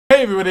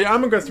Hey everybody,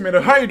 I'm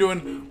Aggressimator. How you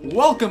doing?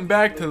 Welcome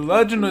back to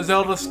Legend of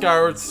Zelda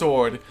Skyward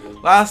Sword.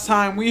 Last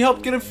time we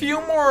helped get a few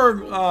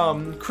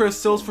more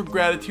crystals for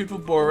gratitude for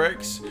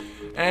Borix,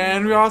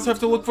 and we also have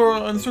to look for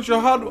in search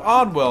of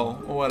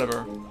Oddwell or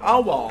whatever.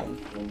 Oddwell.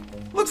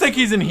 Looks like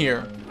he's in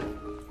here.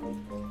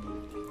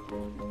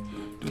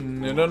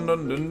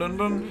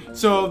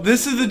 So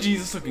this is the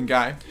Jesus-looking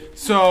guy.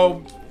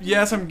 So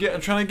yes, I'm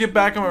trying to get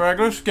back on my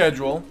regular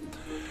schedule.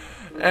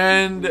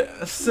 And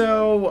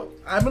so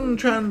I've been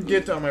trying to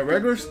get on my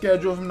regular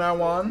schedule from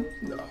now on.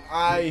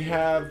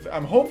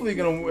 I'm hopefully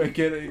gonna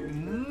get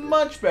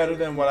much better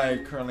than what I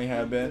currently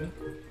have been.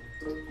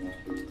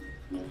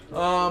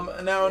 Now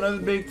another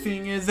big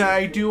thing is that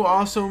I do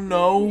also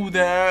know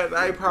that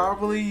I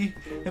probably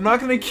am not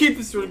gonna keep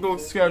this regular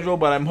schedule,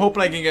 but I'm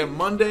hoping I can get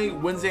Monday,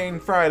 Wednesday,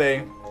 and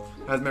Friday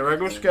as my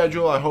regular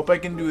schedule. I hope I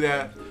can do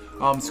that.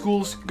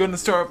 School's gonna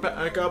start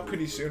back up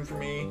pretty soon for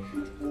me.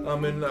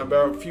 In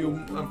about a few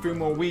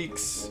more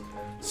weeks,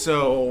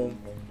 so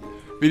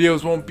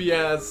videos won't be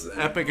as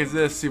epic as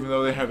this, even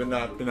though they haven't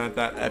not been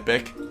that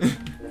epic.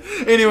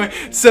 Anyway,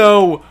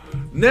 so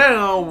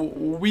now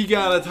we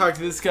gotta talk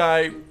to this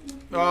guy.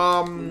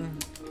 Now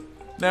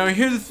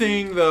here's the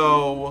thing,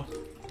 though.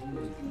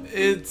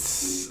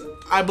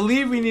 I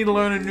believe we need to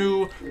learn a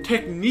new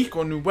technique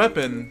or new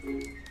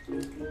weapon.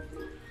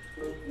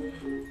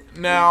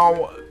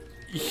 Now,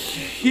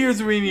 here's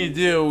what we need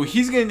to do.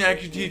 He's going to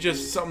actually teach us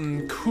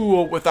something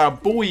cool with our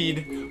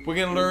Boyd. We're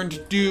going to learn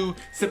to do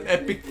some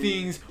epic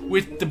things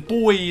with the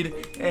Boyd,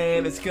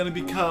 and it's going to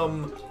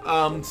become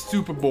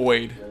Super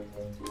Boyd.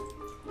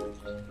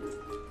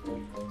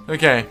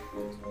 Okay.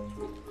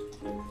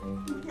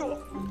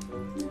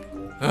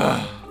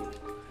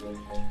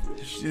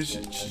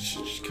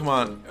 Come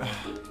on.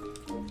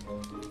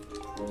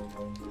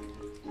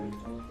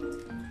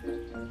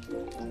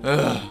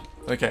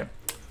 Okay.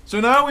 So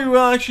now we will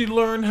actually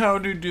learn how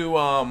to do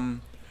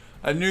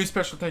a new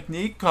special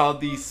technique called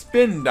the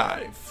spin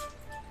dive.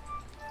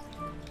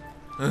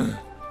 Yeah,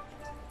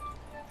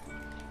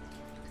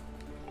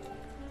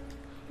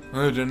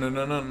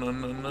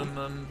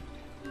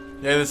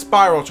 the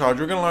spiral charge.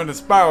 We're gonna learn the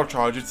spiral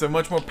charge. It's a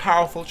much more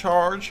powerful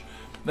charge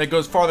that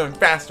goes farther and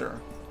faster.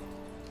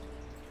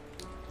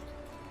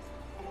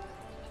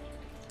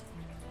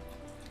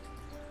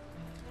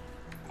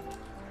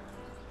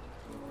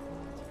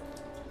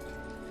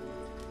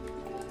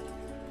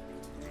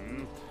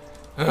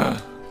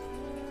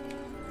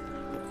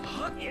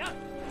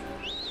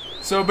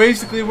 So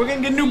basically, we're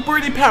gonna get new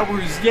birdie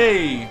powers,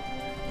 yay!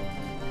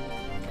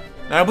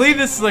 Now, I believe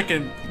this is like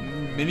a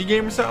mini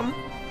game or something.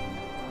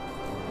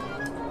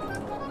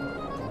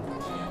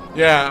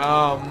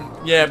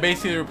 Yeah,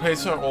 basically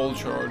replace our old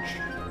charge.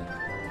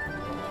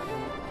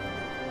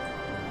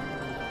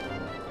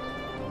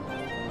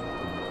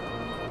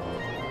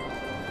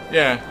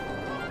 Yeah.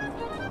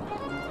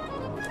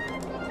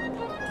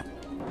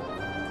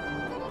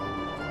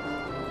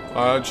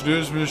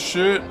 Introduce me to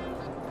shit.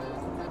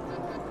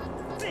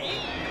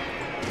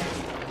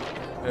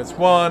 That's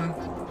one.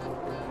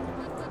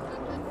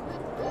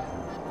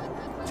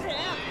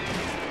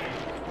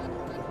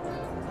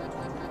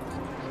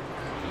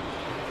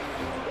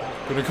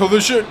 Gonna kill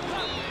this shit.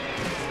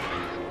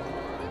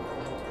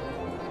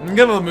 I'm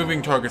gonna the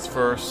moving targets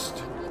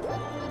first.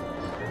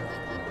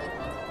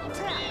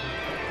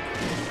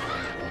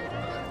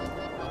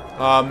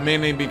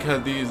 Mainly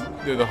because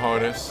they're the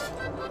hardest.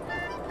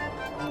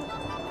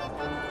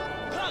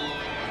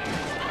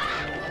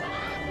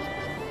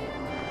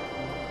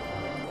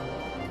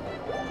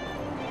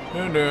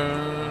 Dun,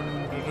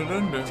 dun, dun,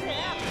 dun, dun.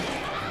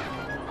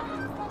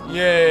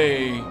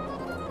 Yay!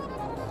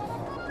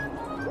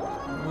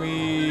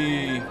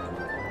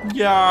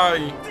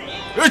 Yay!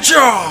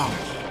 Itcha!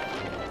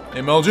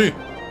 MLG.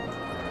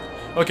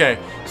 Okay,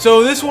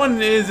 so this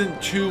one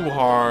isn't too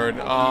hard.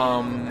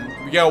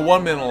 We got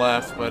 1 minute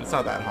left, but it's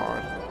not that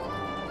hard.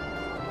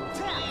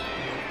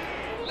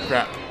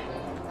 Crap.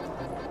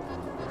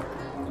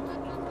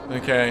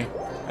 Okay,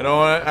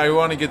 I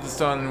want to get this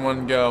done in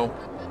one go.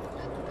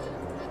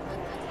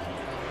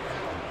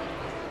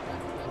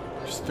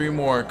 Just 3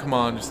 more. Come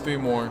on, just 3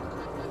 more.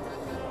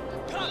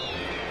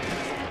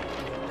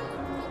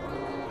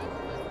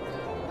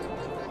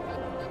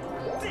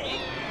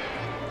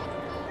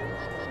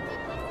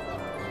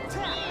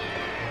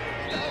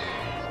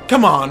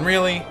 Come on,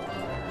 really?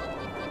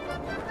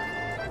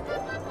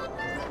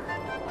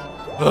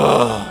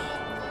 Ugh.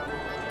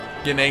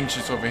 Getting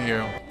anxious over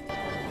here.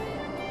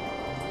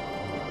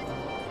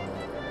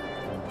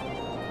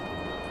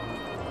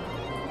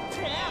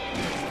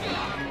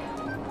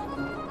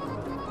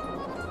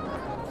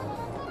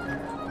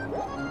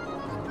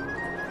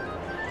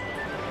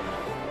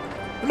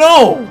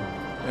 No!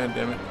 God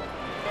damn it.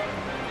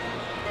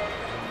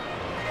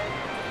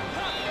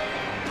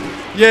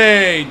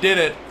 Yay! Did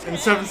it! In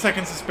 7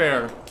 seconds to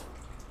spare.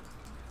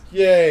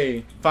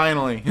 Yay!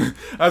 Finally.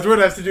 I was worried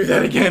I have to do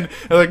that again.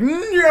 I was like,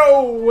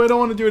 no! I don't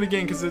want to do it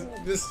again because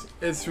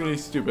it's really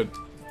stupid.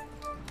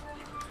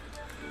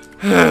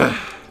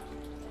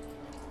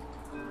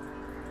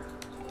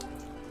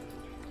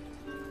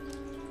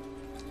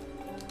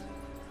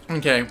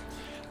 Okay.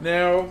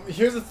 Now,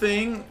 here's the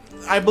thing.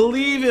 I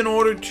believe in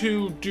order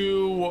to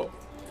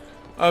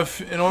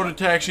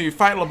actually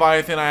fight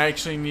Leviathan, I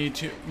actually need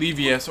to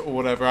Levias or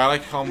whatever. I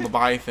like to call him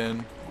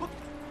Leviathan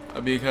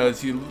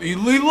because he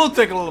looks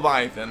like a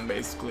Leviathan,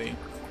 basically.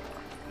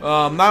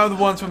 Not the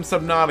ones from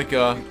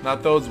Subnautica,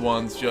 not those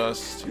ones.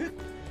 Just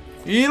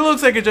he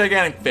looks like a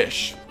gigantic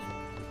fish.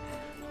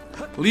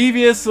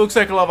 Levias looks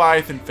like a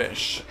Leviathan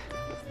fish.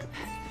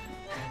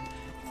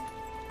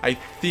 I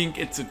think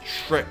it's a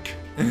trick.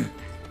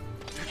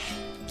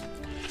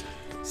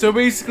 So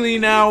basically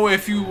now what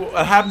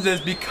happens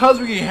is because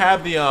we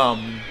have the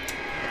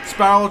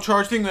spiral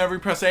charge thing, whenever we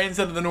press A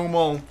instead of the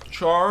normal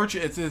charge,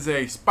 it is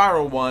a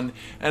spiral one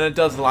and it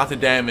does lots of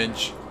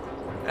damage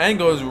and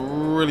goes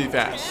really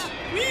fast.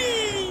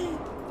 Whee!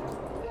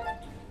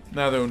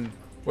 Now then,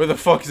 where the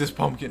fuck is this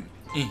pumpkin?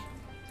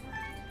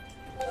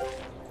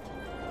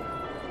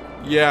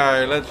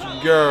 Yeah, let's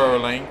go,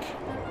 Link.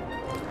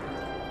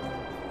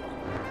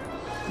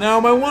 Now,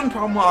 my one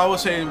problem I will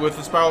say with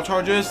the spiral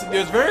charge is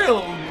there's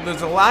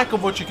a lack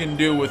of what you can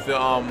do with the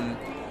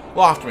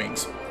loft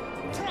wings.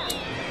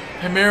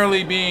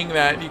 Primarily being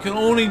that you can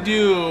only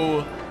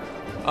do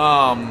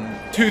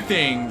two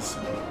things: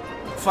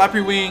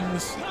 flappy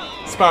wings,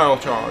 spiral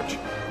charge.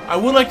 I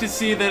would like to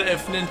see that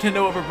if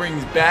Nintendo ever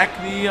brings back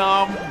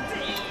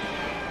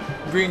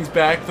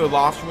the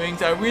loft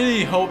wings, I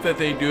really hope that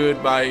they do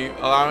it by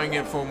allowing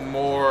it for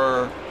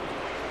more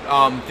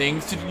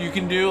things you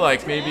can do,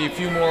 like maybe a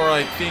few more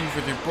like things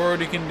with your bird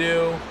you can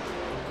do.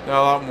 They're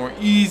a lot more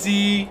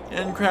easy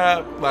and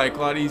crap, like a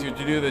lot easier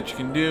to do that you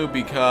can do,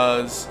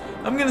 because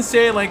I'm gonna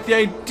say like the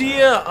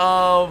idea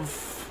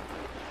of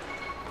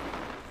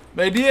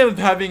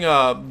having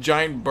a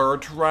giant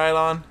bird to ride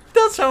on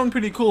does sound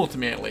pretty cool to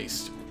me, at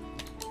least.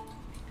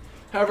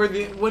 However,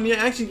 when you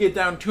actually get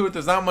down to it,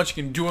 there's not much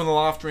you can do on the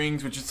loft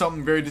rings, which is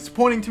something very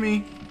disappointing to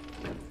me.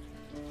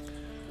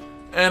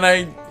 And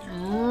I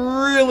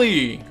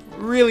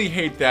really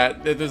hate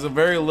that there's a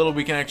very little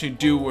we can actually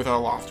do with our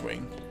loft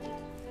wing.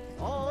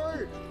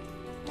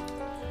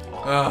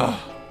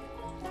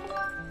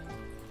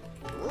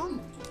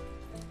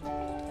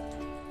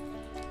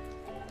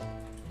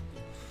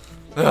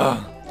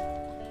 Yeah.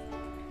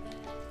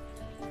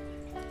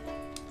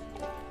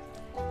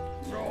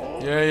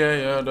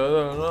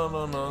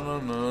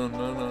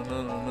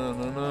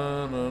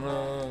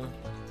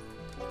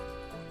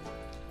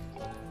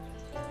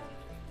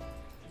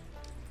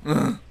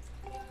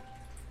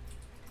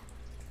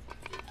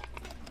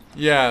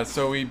 Yeah,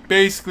 so we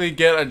basically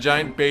get a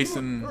giant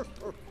basin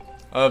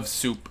of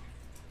soup.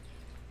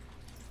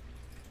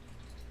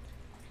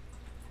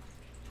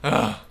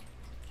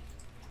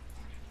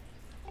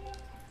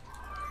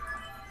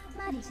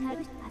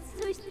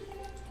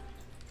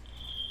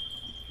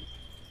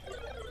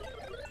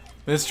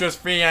 Mistress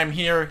Free, I'm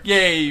here.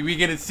 Yay, we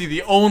get to see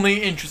the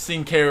only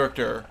interesting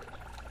character.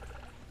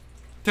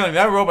 Tell me,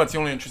 that robot's the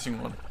only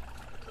interesting one.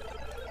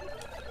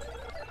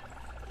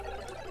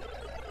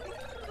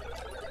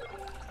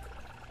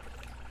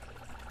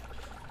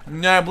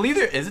 Now, I believe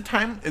there is a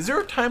time. Is there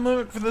a time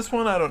limit for this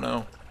one? I don't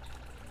know.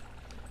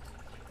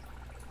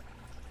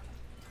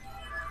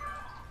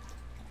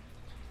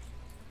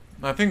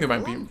 I think there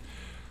might be.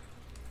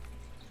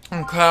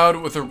 On cloud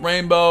with a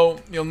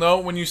rainbow. You'll know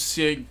when you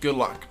see it. Good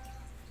luck.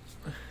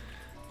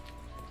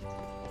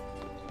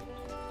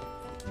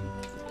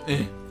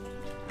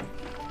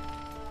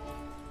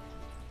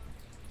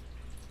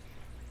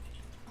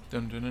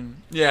 Dun, dun, dun.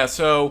 Yeah,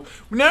 so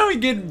now we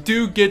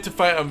do get to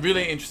fight a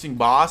really interesting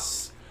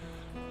boss.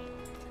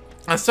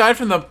 Aside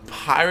from the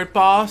pirate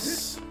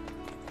boss,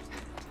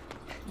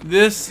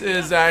 this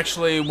is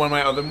actually one of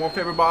my other more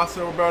favorite bosses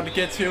that we're about to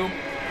get to.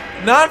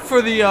 Not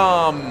for the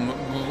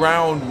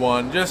ground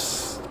one,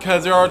 just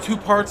because there are two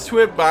parts to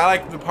it, but I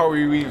like the part where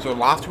you use a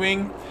loft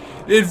wing.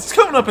 It's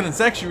coming up and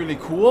it's actually really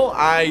cool.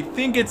 I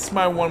think it's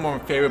one of my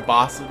favorite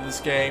bosses of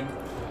this game.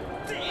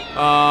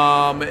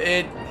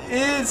 It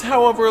is,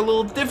 however, a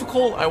little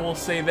difficult, I will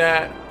say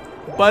that.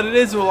 But it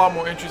is a lot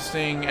more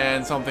interesting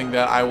and something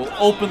that I will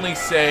openly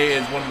say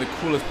is one of the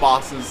coolest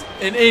bosses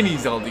in any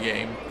Zelda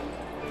game.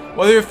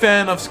 Whether you're a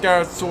fan of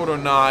Skyward Sword or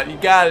not, you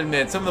gotta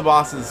admit, some of the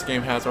bosses this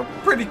game has are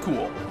pretty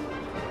cool.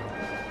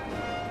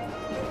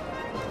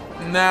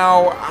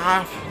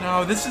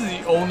 Now, this is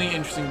the only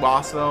interesting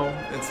boss, though.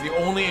 It's the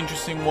only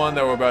interesting one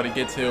that we're about to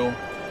get to.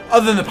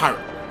 Other than the pirate.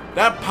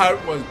 That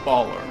pirate was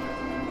baller.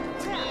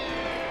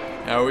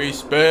 Now we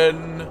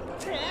spin.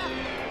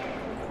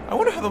 I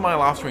wonder how my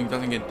loft wing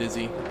doesn't get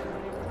dizzy.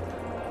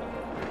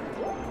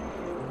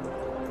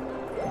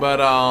 But,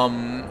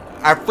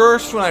 at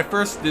first, when I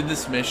first did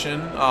this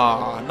mission,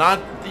 but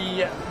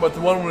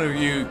the one where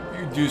you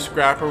do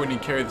Scrapper when you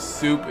carry the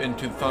soup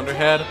into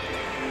Thunderhead,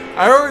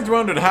 I always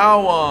wondered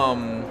how,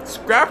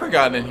 Scrapper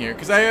got in here,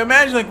 because I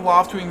imagine, like,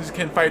 loft wings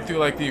can fight through,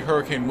 like, the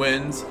hurricane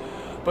winds,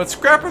 but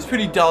Scrapper's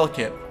pretty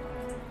delicate.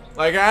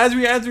 Like, as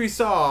we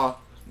saw,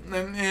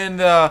 and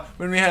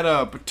when we had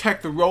to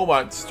protect the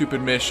robot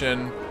stupid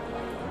mission,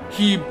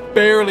 he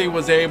barely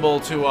was able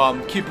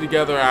to keep it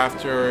together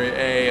after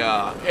a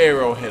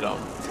arrow hit him.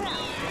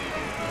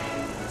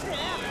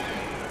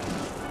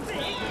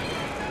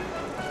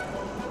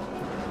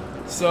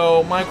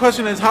 So my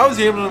question is, how is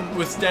he able to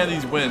withstand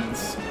these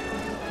winds?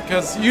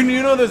 Because you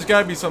know there's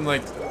got to be some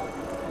like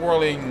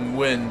whirling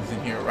winds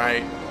in here,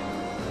 right?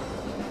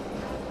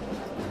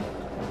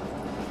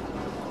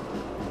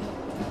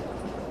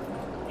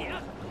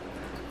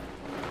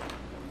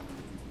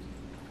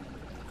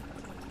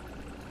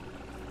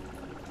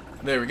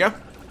 There we go.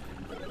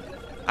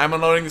 I'm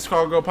unloading this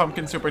cargo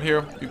pumpkin soup right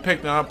here. We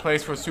picked another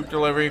place for soup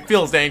delivery.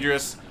 Feels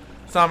dangerous.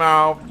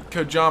 Somehow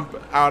could jump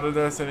out of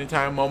this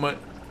anytime moment.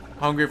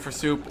 Hungry for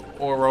soup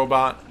or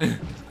robot.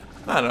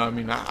 I don't know. I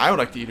mean, I would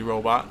like to eat a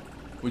robot.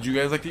 Would you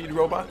guys like to eat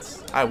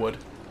robots? I would.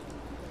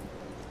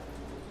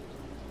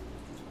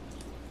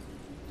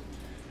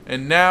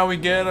 And now we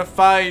get to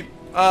fight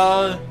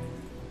a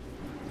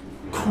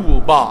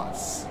cool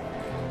boss.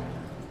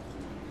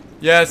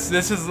 Yes,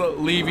 this is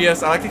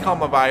Levias. I like to call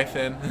him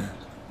Leviathan.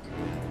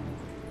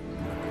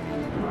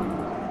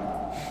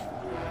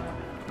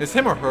 It's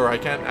him or her, I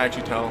can't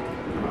actually tell.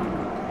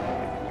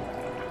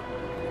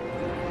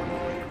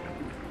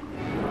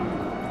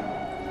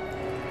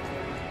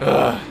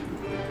 Ugh.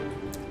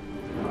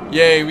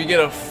 Yay, we get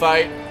to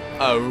fight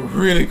a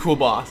really cool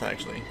boss,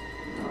 actually.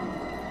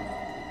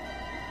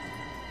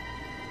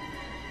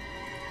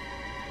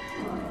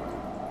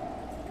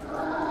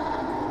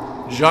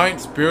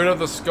 Giant spirit of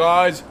the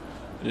skies,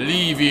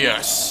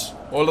 Levias,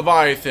 or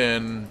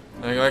Leviathan.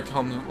 I like to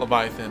call him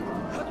Leviathan.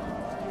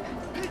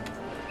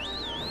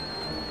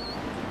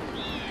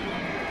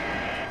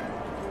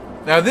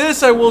 Now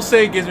this, I will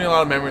say, gives me a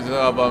lot of memories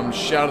of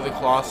Shadow of the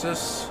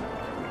Colossus.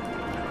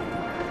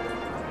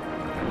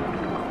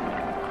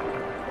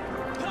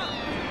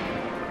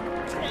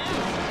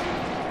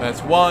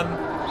 That's one.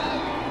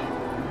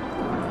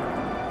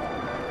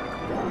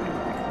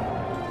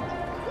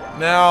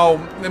 Now,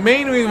 the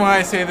main reason why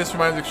I say this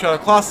reminds me of Shadow of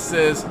the Colossus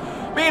is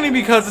mainly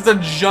because it's a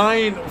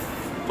giant,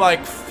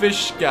 like,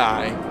 fish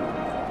guy.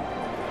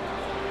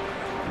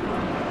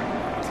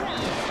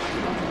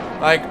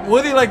 Like,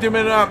 what do you like to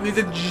admit up? He's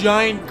a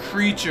giant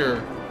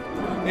creature.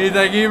 He's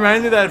like, he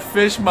reminds me of that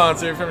fish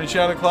monster from the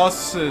Shadow of the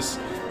Colossus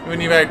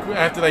when you like,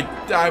 have to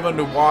like dive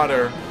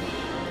underwater.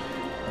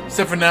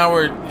 Except for now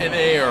we're in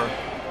air.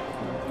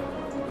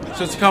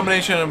 So it's a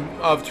combination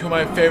of two of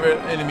my favorite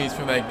enemies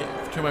from that game,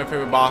 two of my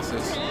favorite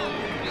bosses.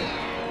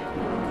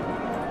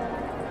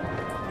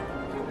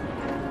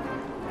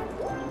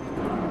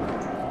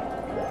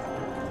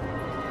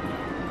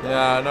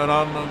 Yeah, no.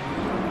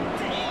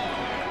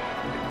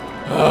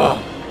 Ugh,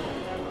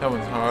 that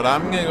one's hard.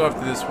 I'm gonna go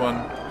after this one.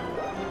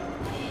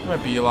 It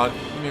might be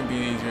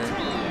easier.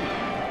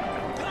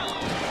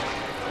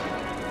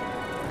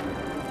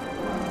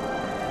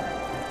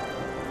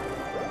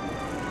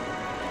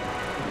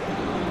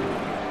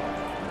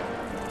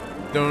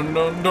 Dun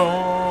dun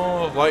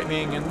dun,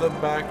 lightning in the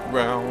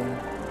background.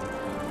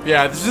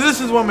 Yeah, this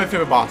is one of my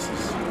favorite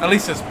bosses. At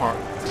least this part.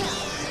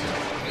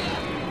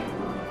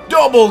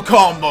 Double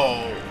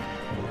combo!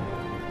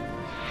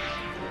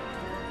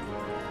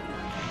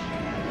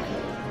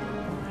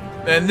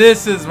 And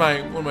this is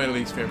one of my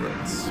least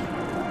favorites.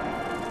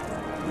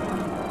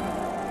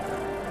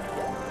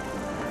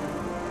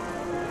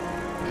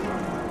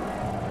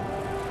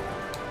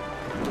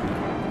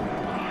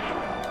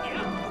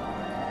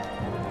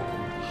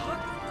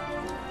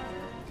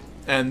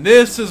 And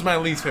this is my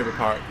least favorite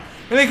part.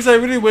 I think because I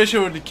really wish it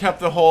would have kept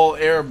the whole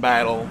air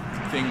battle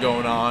thing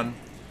going on.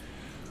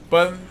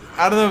 But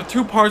out of the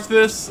two parts of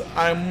this,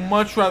 I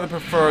much rather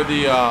prefer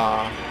the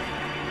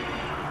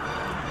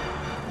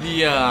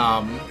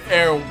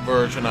air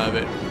version of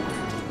it.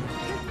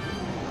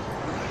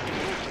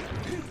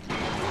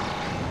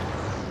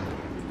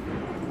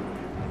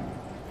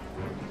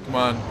 Come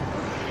on.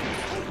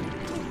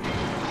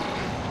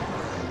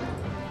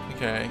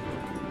 Okay.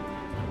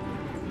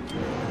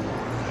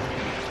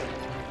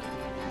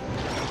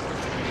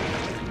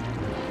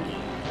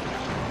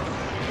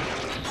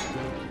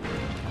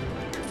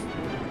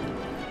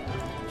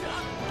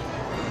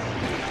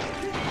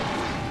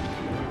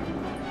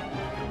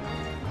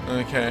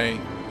 Okay.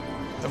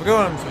 I forgot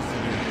what I'm supposed to do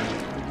here.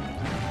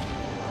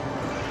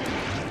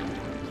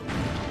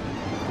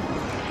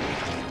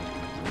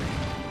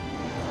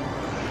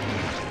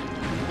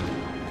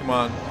 Come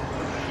on.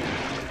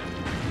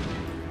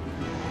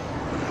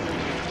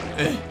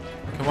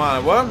 Come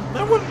on. What?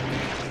 That would.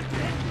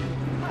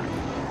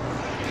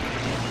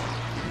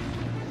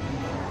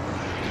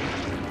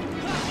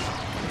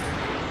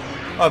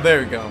 Oh, there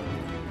we go.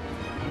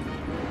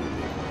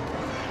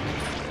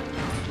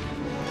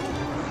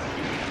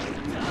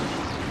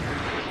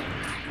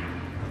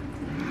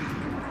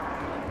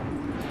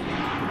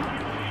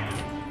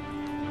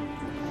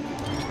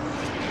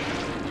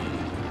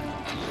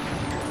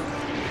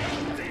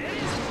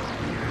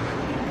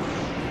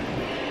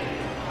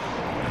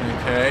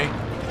 Okay.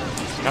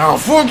 Now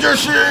fuck your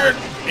shit!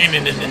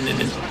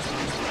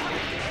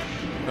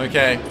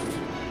 Okay.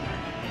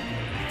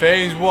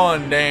 Phase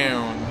 1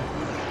 down.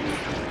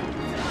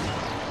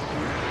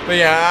 But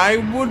yeah, I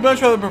would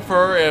much rather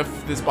prefer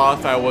if this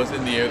boss fight was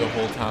in the air the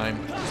whole time.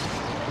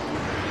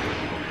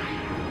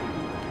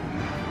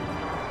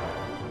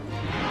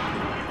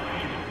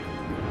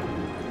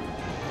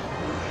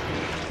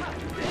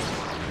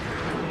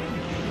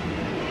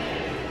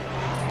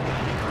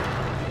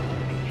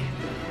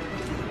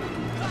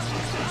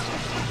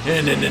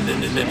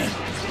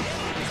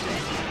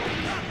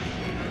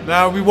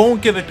 Now we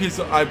won't get a piece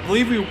of. I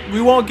believe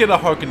we won't get a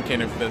heart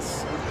container for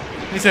this.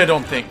 At least I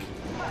don't think.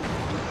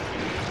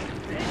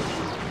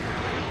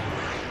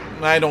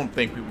 I don't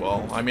think we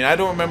will. I mean, I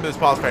don't remember this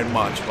boss fight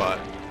much, but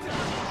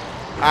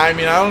I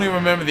mean, I don't even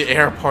remember the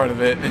air part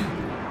of it.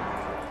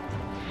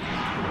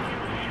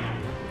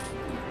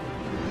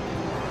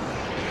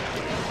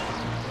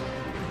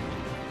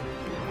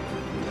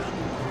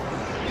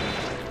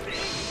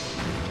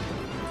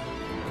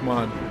 Come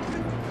on.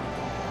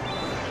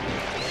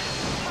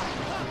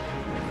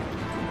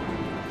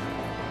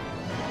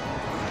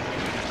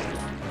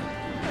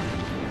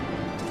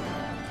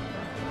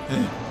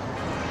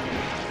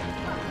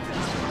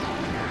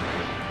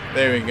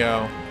 There we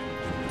go.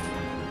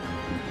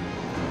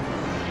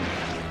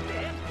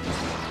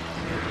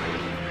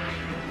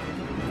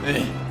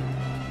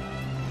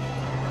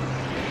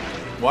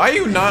 Why are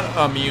you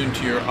not immune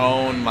to your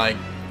own, like,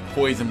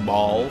 poison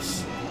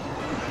balls?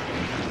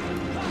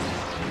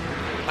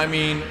 I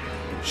mean,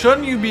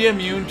 shouldn't you be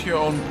immune to your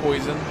own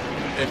poison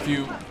if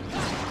you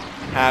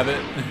have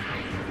it?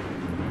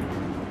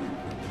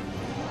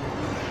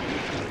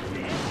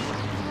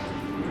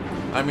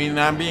 I mean,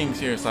 I'm being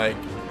serious, like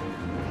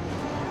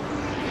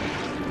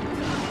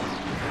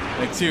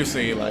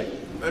seriously, like,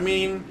 I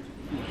mean,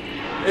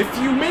 if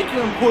you make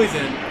your own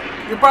poison,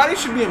 your body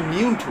should be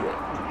immune to it.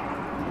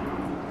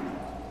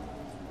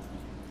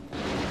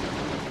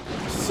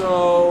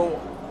 So,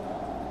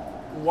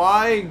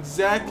 why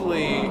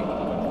exactly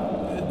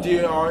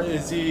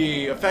is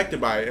he affected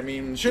by it? I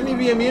mean, shouldn't he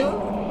be immune?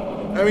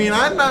 I mean,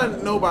 I'm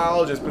not no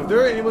biologist, but if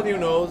there anybody who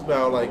knows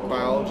about, like,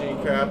 biology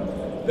and crap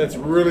that's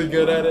really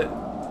good at it,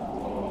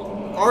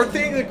 are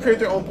things that create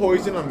their own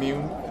poison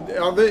immune?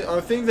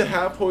 Are things that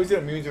have poison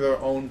immune to their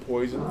own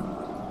poison?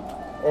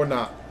 Or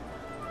not?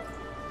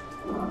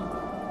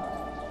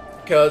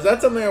 Because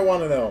that's something I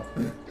want to know.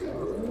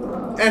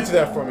 Answer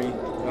that for me.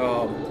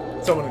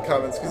 Someone in the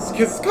comments.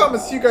 Because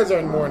comments, you guys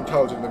are more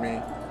intelligent than me.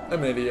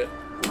 I'm an idiot.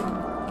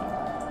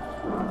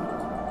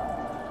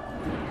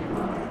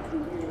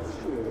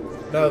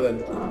 Now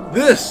then,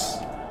 this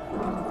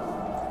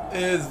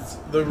is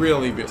the real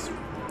Levias.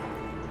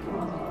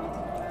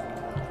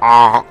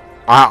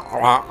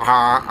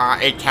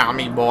 Tell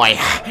me, boy,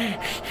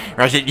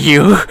 was it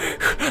you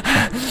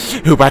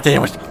who brought the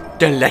most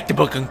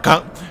delectable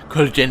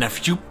conclusion of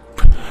soup?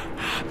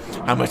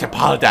 I must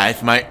apologize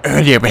for my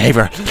earlier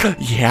behavior.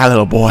 Yeah,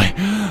 little boy,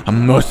 a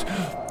most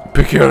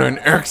peculiar and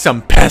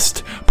irksome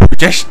pest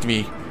possessed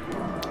me.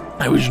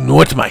 I was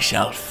not to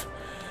myself.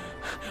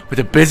 But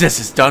the business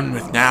is done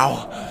with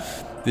now.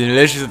 The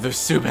delicious of the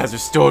soup has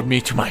restored me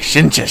to my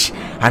senses.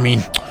 I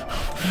mean,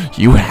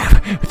 you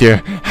have with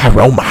your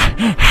aroma.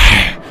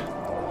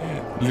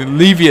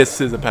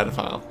 Levias is a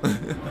pedophile.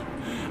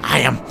 I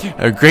am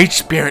a great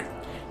spirit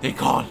they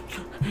call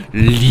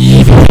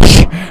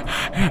Levias.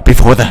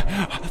 Before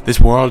this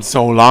world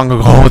so long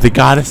ago, the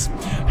goddess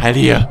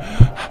Levias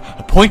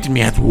appointed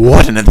me as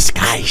warden of the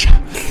skies.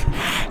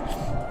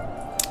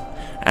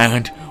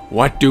 And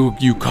what do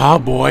you call,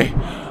 boy?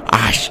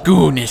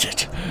 Ashkoon, is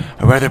it?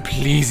 A rather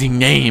pleasing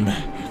name.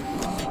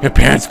 Your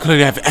parents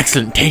clearly have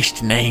excellent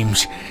taste in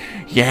names.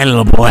 Yeah,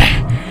 little boy.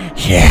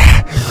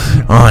 Yeah.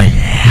 Oh,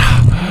 yeah.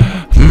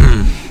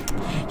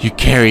 You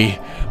carry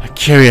a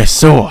curious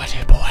sword,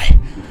 boy.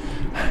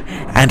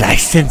 And I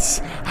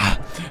sense a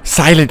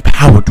silent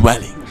power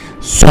dwelling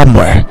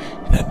somewhere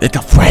in that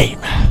little frame.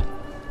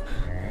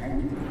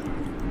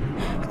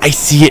 I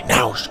see it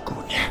now,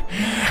 Ashkoon.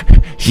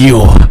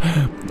 You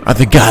are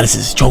the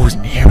goddess's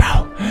chosen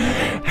hero.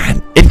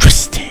 And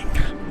interesting.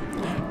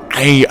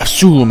 I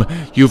assume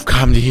you've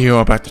come to hear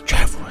about the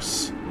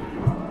Triforce.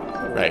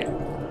 Right.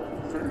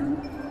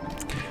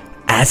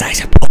 As I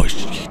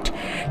supposed,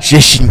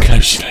 listen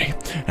closely,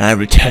 and I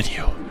will tell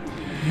you.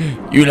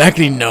 You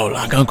likely know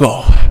long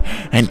ago,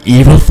 an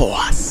evil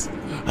force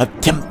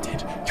attempted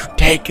to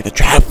take the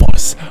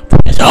Triforce for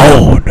its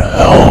own.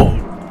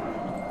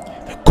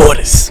 The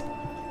goddess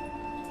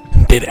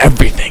did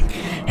everything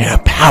in her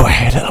power,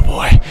 little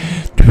boy,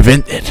 to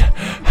prevent it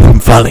from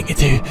falling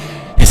into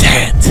his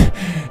hands.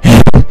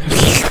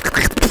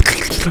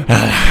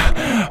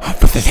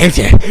 For the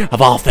safety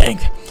of all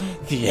things,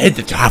 he hid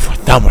the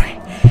Triforce somewhere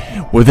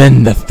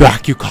within the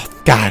track you call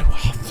skyward.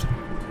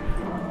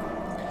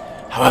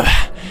 However,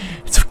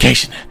 its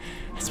location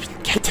has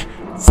been kept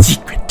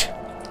secret.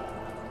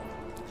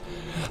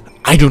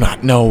 I do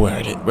not know where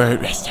it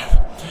rests,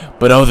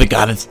 but the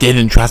goddess did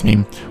entrust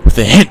me with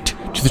a hint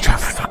to the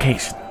Triforce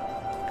location.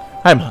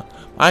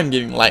 I'm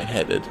getting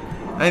lightheaded.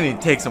 I need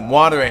to take some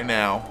water right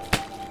now.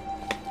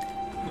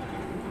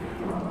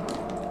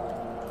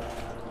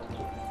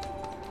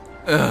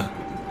 Ugh.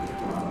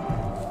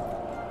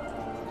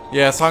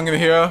 Yeah, Song of the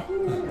Hero?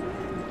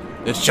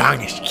 The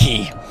song is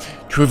key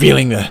to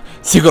revealing the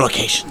secret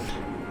location.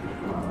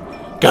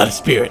 Got a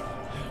spirit.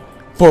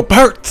 For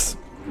parts.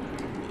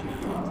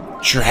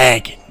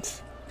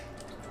 Dragons.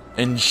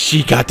 And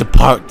she got the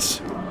parts.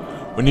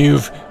 When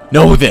you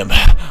know them,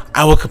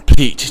 I will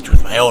complete it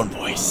with my own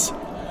voice.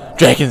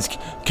 Dragons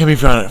can be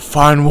found at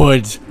Foreign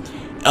Woods,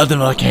 Elden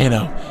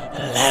Volcano,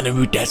 and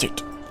Lanamu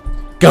Desert.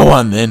 Go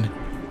on then,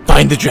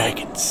 find the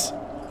dragons.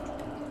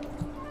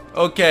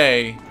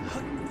 Okay.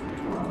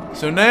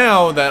 So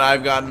now that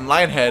I've gotten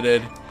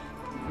lightheaded,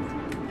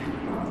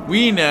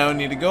 we now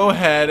need to go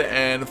ahead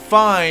and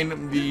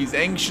find these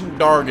ancient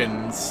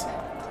Dargans.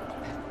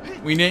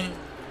 We need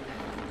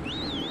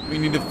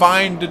to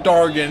find the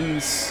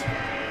Dargans.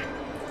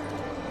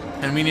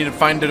 And we need to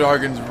find the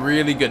Dargans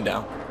really good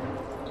now.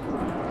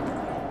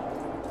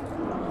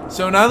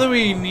 So now that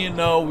we need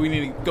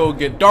to go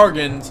get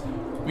Dargans,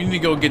 we need to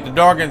go get the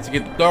Dargans to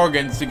get the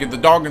Dargans to get the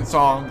Dargan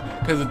song,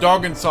 because the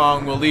Dargan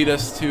song will lead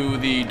us to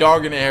the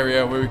Dargan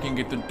area where we can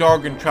get the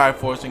Dargan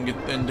Triforce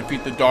and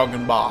defeat the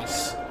Dargan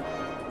boss.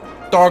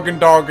 Dargan.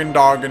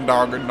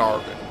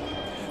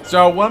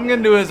 So what I'm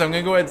gonna do is I'm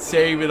gonna go ahead and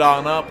save it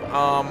on up.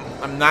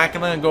 I'm not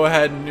gonna go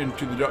ahead and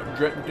into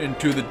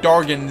the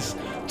Dargans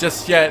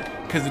just yet,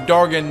 because the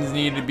Dargans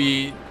need to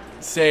be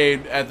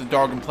saved at the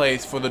Dargan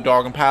place for the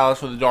Dargan palace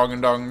for the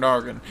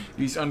Dargan.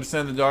 You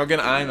understand the Dargan?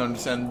 I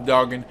understand the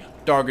Dargan.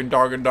 Dargan.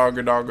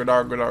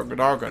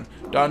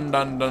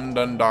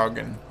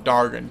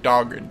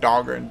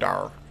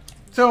 Dargan.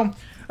 So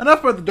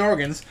enough about the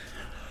Dargans.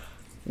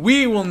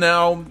 We will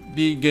now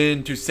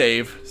begin to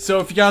save. So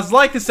if you guys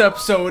like this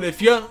episode,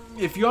 if you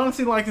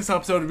honestly like this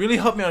episode, really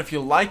help me out. If you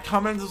like,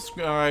 comment,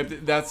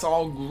 subscribe, that's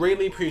all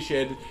greatly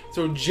appreciated.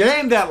 So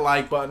jam that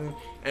like button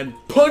and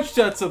punch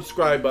that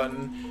subscribe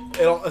button.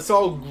 It's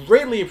all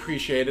greatly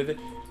appreciated.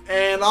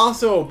 And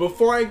also,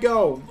 before I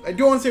go, I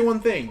do want to say one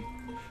thing.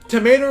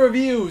 Tomato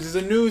reviews is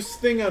a new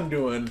thing I'm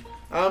doing.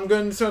 I'm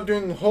going to start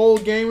doing whole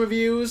game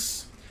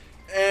reviews,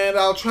 and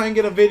I'll try and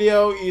get a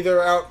video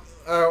either out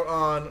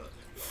on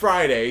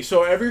Friday.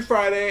 So every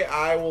Friday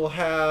I will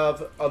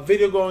have a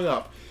video going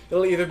up.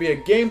 It'll either be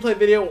a gameplay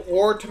video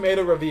or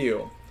tomato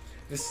review.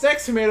 This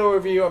next tomato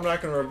review I'm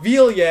not going to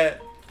reveal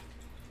yet,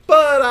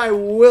 but I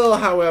will,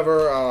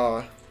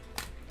 however,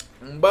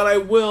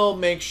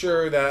 make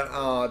sure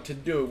that to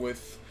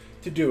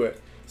do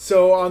it.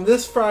 So on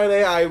this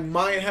Friday I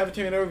might have a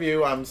tomato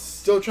review. I'm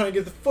still trying to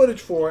get the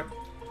footage for it.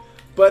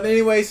 But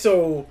anyway,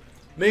 so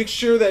make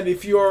sure that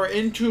if you are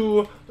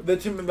into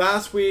the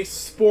last week's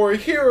Spore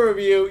Hero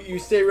review, you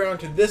stay around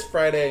to this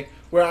Friday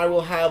where I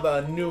will have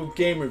a new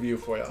game review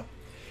for you.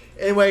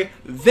 Anyway,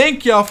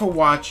 thank y'all for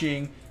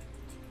watching.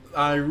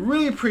 I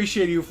really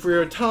appreciate you for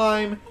your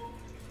time.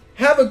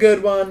 Have a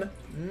good one.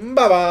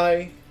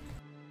 Bye-bye.